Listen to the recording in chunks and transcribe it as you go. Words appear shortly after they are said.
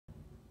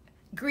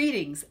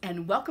Greetings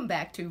and welcome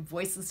back to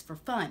Voices for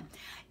Fun.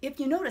 If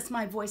you notice,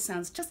 my voice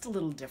sounds just a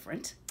little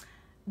different.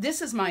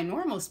 This is my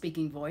normal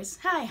speaking voice.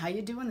 Hi, how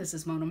you doing? This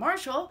is Mona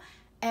Marshall,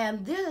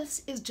 and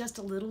this is just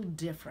a little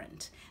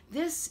different.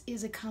 This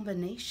is a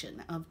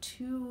combination of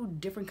two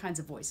different kinds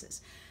of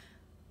voices.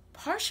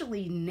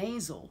 Partially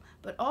nasal,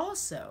 but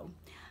also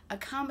a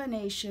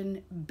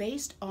combination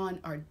based on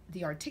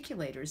the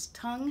articulators,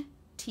 tongue,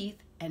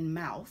 teeth, and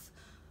mouth,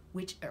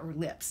 or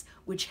lips,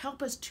 which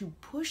help us to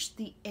push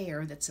the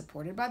air that's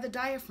supported by the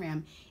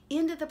diaphragm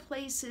into the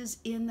places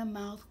in the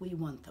mouth we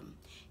want them.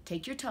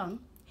 Take your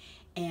tongue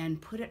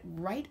and put it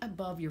right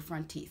above your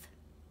front teeth.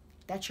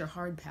 That's your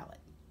hard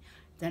palate.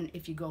 Then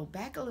if you go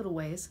back a little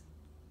ways,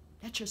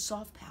 that's your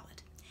soft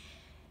palate.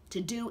 To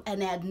do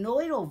an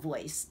adenoidal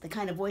voice, the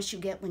kind of voice you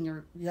get when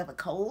you have a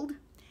cold,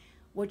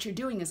 what you're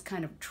doing is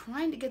kind of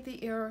trying to get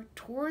the air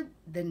toward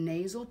the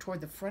nasal,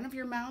 toward the front of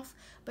your mouth,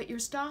 but you're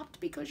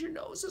stopped because your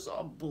nose is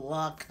all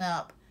blocked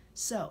up.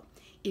 So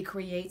it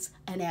creates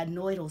an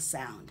adenoidal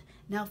sound.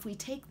 Now if we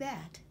take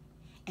that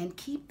and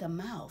keep the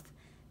mouth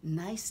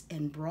nice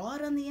and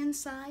broad on the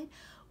inside,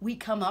 we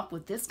come up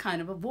with this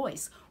kind of a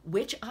voice,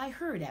 which I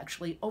heard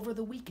actually over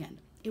the weekend.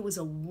 It was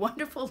a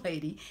wonderful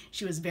lady.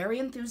 She was very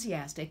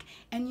enthusiastic.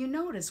 And you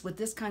notice with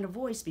this kind of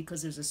voice,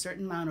 because there's a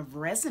certain amount of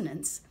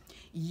resonance,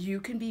 you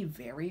can be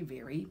very,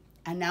 very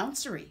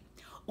announcery,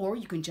 or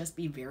you can just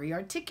be very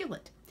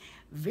articulate.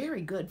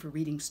 Very good for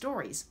reading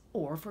stories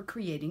or for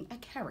creating a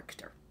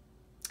character.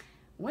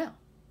 Well,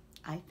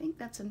 I think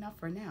that's enough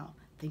for now.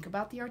 Think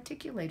about the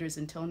articulators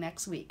until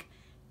next week.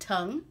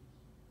 Tongue,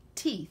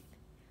 teeth,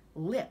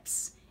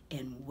 lips,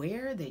 and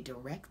where they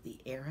direct the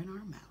air in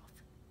our mouth.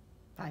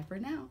 Bye for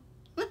now.